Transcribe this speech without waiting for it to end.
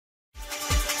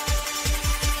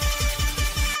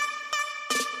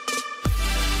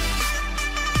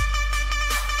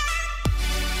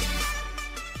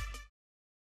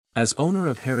As owner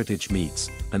of Heritage Meats,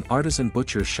 an artisan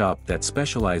butcher shop that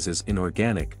specializes in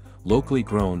organic, locally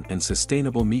grown and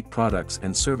sustainable meat products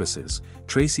and services,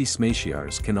 Tracy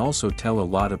Smaciars can also tell a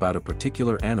lot about a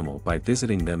particular animal by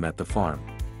visiting them at the farm.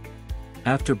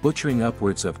 After butchering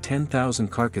upwards of 10,000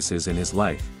 carcasses in his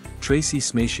life, Tracy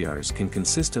Smaciars can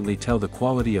consistently tell the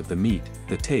quality of the meat,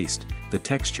 the taste, the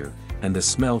texture, and the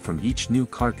smell from each new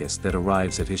carcass that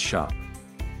arrives at his shop.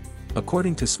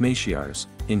 According to Smaciars,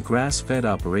 in grass-fed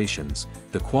operations,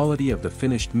 the quality of the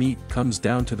finished meat comes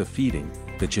down to the feeding,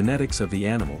 the genetics of the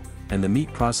animal, and the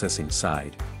meat processing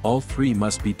side. All three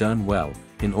must be done well,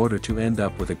 in order to end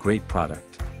up with a great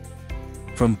product.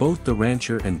 From both the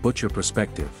rancher and butcher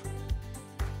perspective,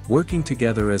 working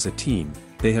together as a team,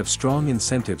 they have strong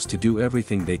incentives to do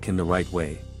everything they can the right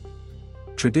way.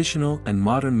 Traditional and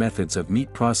modern methods of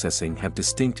meat processing have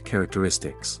distinct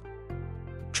characteristics.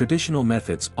 Traditional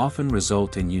methods often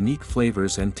result in unique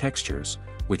flavors and textures,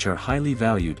 which are highly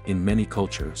valued in many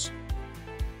cultures.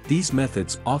 These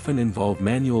methods often involve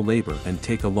manual labor and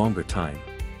take a longer time.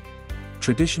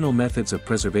 Traditional methods of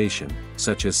preservation,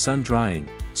 such as sun-drying,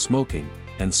 smoking,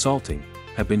 and salting,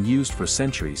 have been used for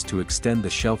centuries to extend the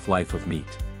shelf life of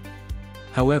meat.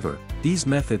 However, these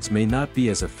methods may not be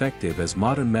as effective as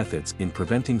modern methods in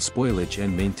preventing spoilage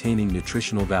and maintaining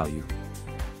nutritional value.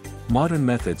 Modern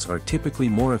methods are typically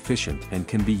more efficient and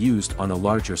can be used on a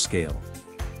larger scale.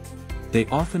 They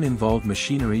often involve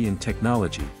machinery and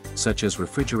technology, such as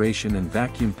refrigeration and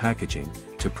vacuum packaging,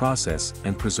 to process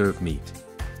and preserve meat.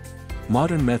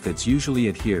 Modern methods usually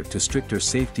adhere to stricter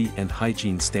safety and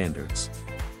hygiene standards.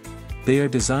 They are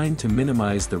designed to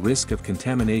minimize the risk of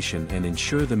contamination and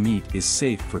ensure the meat is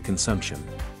safe for consumption.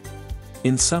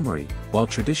 In summary, while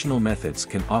traditional methods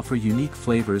can offer unique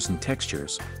flavors and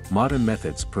textures, modern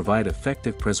methods provide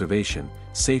effective preservation,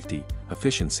 safety,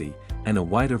 efficiency, and a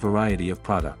wider variety of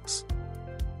products.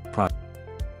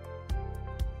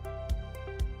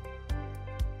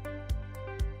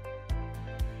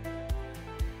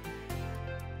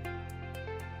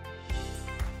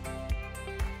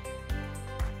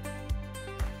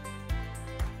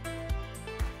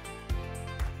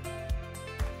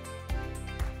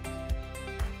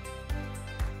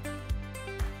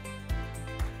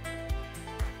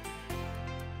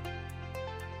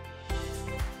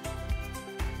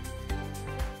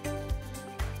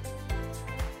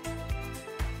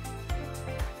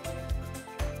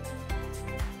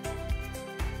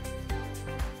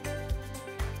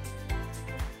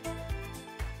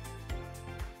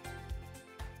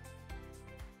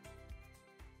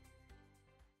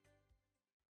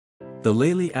 The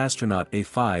Lely Astronaut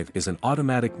A5 is an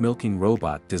automatic milking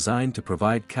robot designed to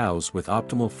provide cows with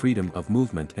optimal freedom of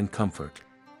movement and comfort.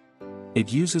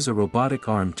 It uses a robotic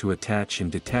arm to attach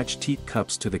and detach teat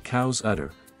cups to the cow's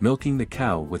udder, milking the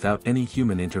cow without any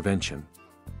human intervention.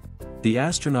 The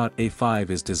Astronaut A5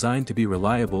 is designed to be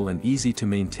reliable and easy to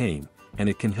maintain, and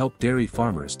it can help dairy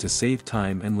farmers to save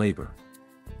time and labor.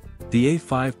 The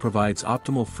A5 provides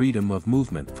optimal freedom of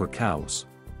movement for cows.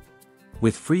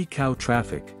 With free cow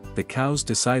traffic, the cows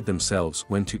decide themselves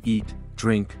when to eat,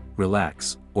 drink,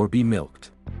 relax, or be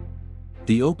milked.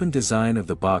 The open design of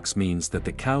the box means that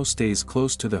the cow stays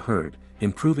close to the herd,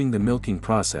 improving the milking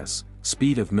process,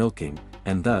 speed of milking,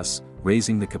 and thus,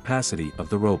 raising the capacity of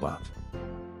the robot.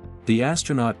 The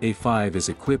Astronaut A5 is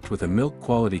equipped with a milk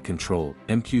quality control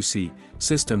 (MQC)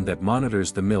 system that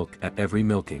monitors the milk at every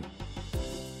milking.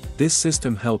 This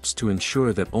system helps to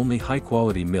ensure that only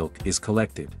high-quality milk is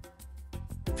collected.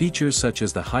 Features such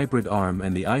as the hybrid arm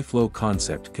and the iFlow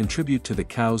concept contribute to the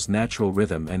cow's natural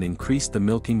rhythm and increase the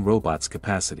milking robot's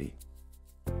capacity.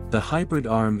 The hybrid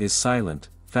arm is silent,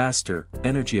 faster,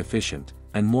 energy efficient,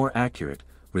 and more accurate,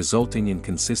 resulting in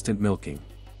consistent milking.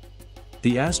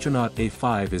 The Astronaut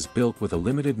A5 is built with a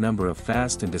limited number of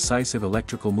fast and decisive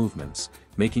electrical movements,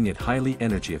 making it highly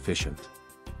energy efficient.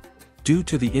 Due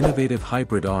to the innovative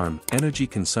hybrid arm, energy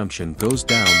consumption goes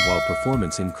down while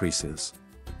performance increases.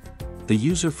 The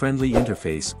user-friendly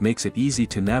interface makes it easy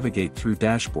to navigate through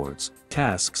dashboards,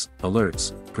 tasks,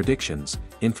 alerts, predictions,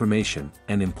 information,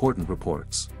 and important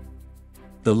reports.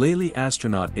 The Lely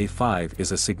Astronaut A5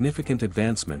 is a significant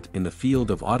advancement in the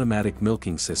field of automatic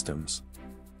milking systems,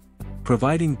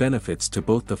 providing benefits to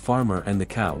both the farmer and the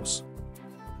cows.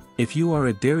 If you are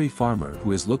a dairy farmer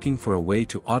who is looking for a way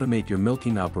to automate your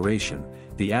milking operation,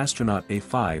 the Astronaut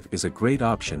A5 is a great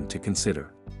option to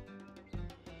consider.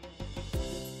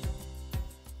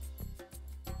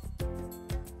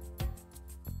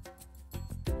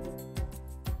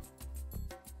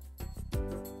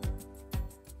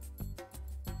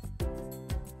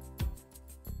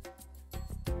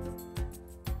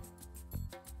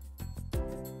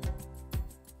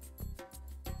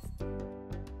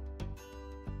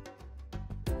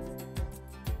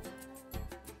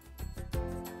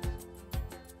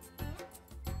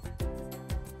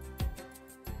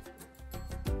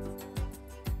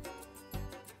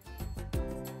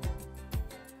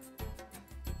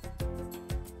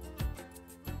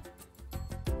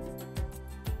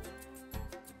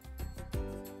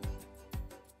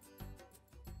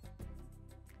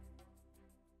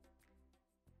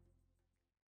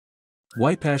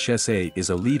 Whitepash SA is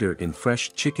a leader in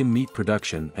fresh chicken meat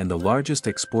production and the largest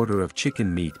exporter of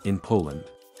chicken meat in Poland.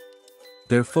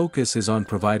 Their focus is on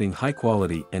providing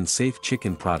high-quality and safe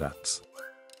chicken products.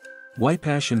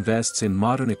 Whitepash invests in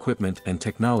modern equipment and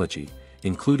technology,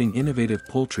 including innovative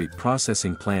poultry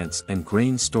processing plants and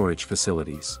grain storage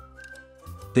facilities.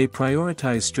 They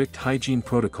prioritize strict hygiene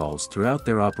protocols throughout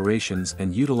their operations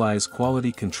and utilize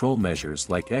quality control measures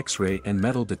like X-ray and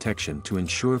metal detection to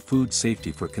ensure food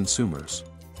safety for consumers.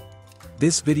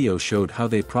 This video showed how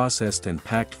they processed and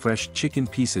packed fresh chicken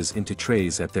pieces into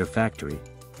trays at their factory.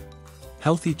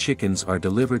 Healthy chickens are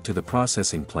delivered to the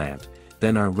processing plant,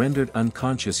 then are rendered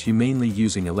unconscious humanely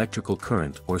using electrical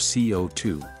current or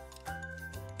CO2.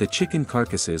 The chicken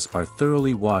carcasses are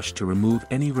thoroughly washed to remove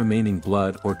any remaining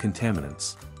blood or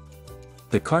contaminants.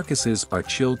 The carcasses are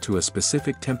chilled to a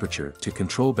specific temperature to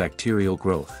control bacterial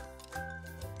growth.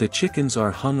 The chickens are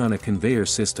hung on a conveyor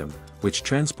system, which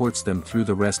transports them through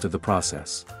the rest of the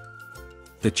process.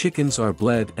 The chickens are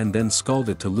bled and then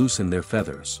scalded to loosen their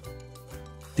feathers.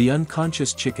 The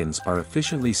unconscious chickens are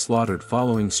efficiently slaughtered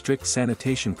following strict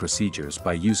sanitation procedures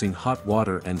by using hot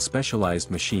water and specialized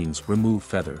machines remove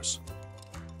feathers.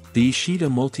 The Ishida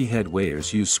multi-head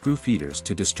weighers use screw feeders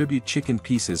to distribute chicken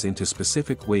pieces into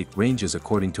specific weight ranges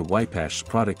according to Whitepash's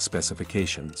product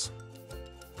specifications.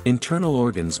 Internal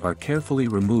organs are carefully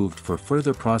removed for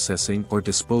further processing or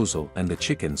disposal and the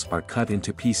chickens are cut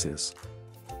into pieces.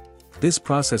 This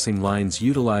processing lines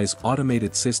utilize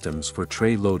automated systems for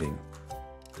tray loading.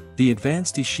 The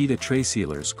advanced Ishida tray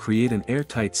sealers create an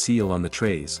airtight seal on the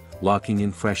trays, locking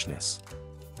in freshness.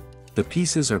 The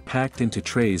pieces are packed into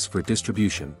trays for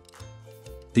distribution.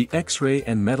 The X-ray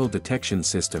and metal detection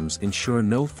systems ensure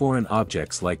no foreign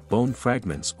objects like bone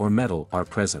fragments or metal are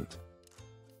present.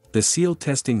 The seal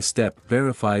testing step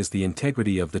verifies the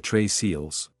integrity of the tray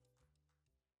seals.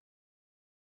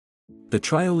 The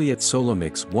Trioleate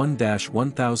Solomix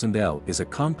 1-1000L is a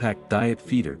compact diet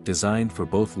feeder designed for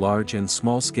both large and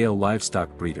small-scale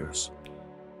livestock breeders.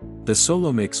 The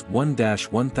Solomix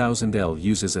 1-1000L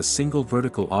uses a single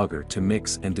vertical auger to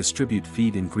mix and distribute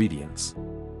feed ingredients.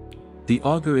 The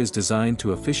auger is designed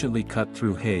to efficiently cut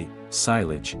through hay,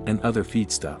 silage, and other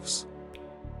feedstuffs.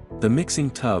 The mixing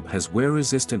tub has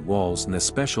wear-resistant walls and a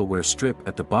special wear strip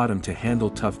at the bottom to handle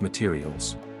tough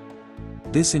materials.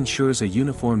 This ensures a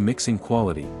uniform mixing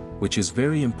quality, which is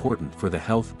very important for the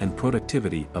health and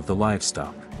productivity of the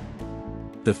livestock.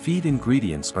 The feed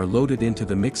ingredients are loaded into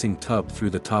the mixing tub through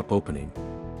the top opening.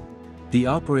 The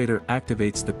operator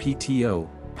activates the PTO,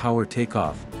 power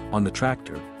takeoff, on the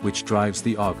tractor, which drives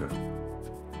the auger.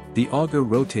 The auger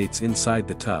rotates inside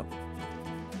the tub,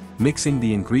 mixing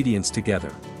the ingredients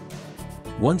together.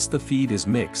 Once the feed is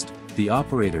mixed, the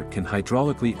operator can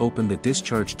hydraulically open the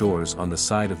discharge doors on the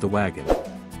side of the wagon.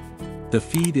 The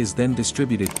feed is then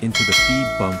distributed into the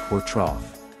feed bunk or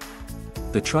trough.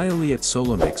 The Trioleate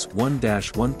Solomix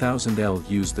 1-1000L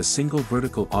used the single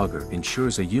vertical auger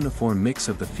ensures a uniform mix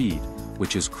of the feed,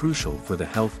 which is crucial for the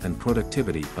health and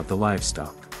productivity of the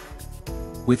livestock.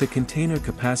 With a container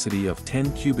capacity of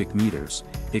 10 cubic meters,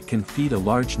 it can feed a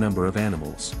large number of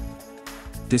animals.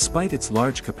 Despite its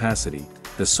large capacity,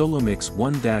 the Solomix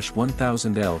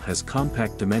 1-1000L has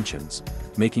compact dimensions,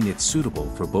 making it suitable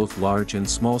for both large and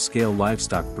small-scale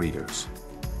livestock breeders.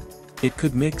 It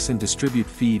could mix and distribute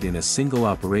feed in a single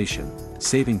operation,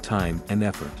 saving time and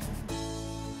effort.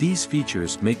 These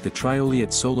features make the Trioleate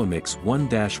Solomix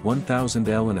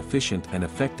 1-1000L an efficient and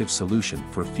effective solution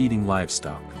for feeding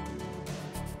livestock.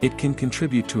 It can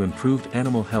contribute to improved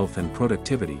animal health and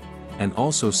productivity, and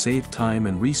also save time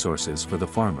and resources for the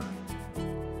farmer.